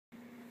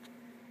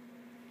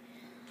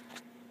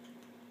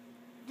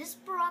this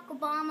Barack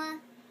Obama,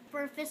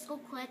 for a fiscal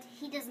clip,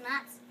 he does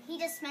not. He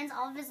just spends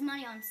all of his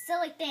money on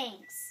silly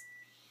things,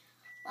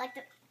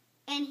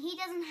 and he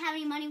doesn't have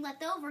any money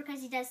left over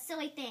because he does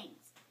silly things.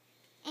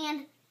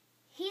 And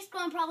he's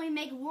going to probably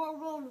make World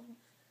War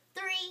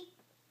III,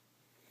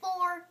 4,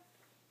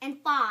 and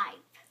 5.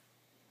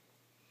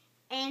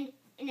 And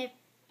if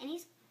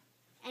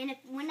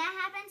when that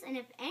happens, and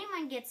if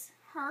anyone gets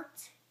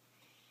hurt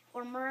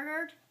or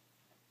murdered,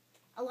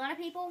 a lot of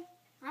people,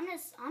 I'm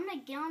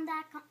gonna get on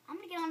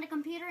the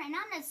computer and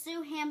I'm gonna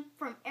sue him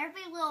from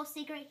every little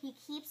secret he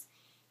keeps.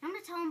 I'm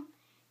gonna tell him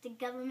the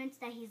government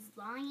that he's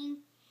lying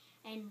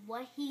and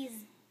what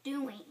he's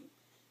doing,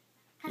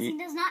 because he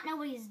does not know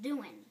what he's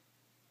doing.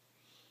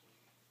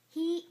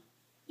 He's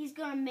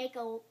gonna make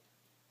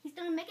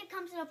it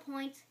come to the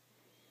point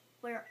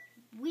where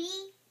we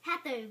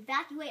have to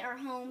evacuate our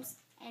homes,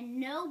 and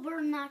no,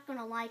 we're not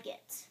gonna like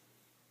it,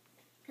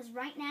 because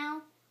right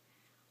now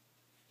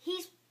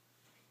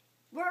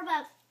we're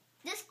about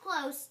this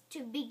close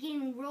to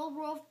beginning World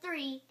War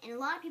III, and a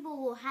lot of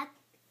people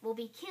will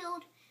be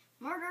killed,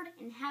 murdered,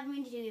 and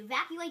having to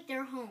evacuate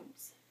their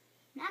homes.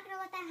 I'm not going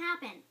to let that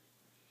happen,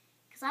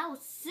 because I will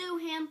sue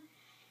him.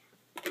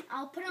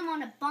 I'll put him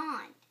on a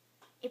bond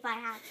if I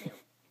have to.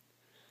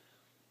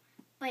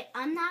 But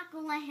I'm not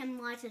going to let him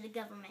lie to the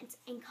government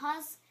and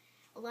cause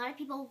a lot of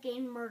people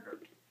getting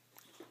murdered.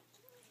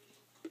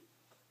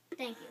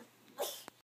 Thank you.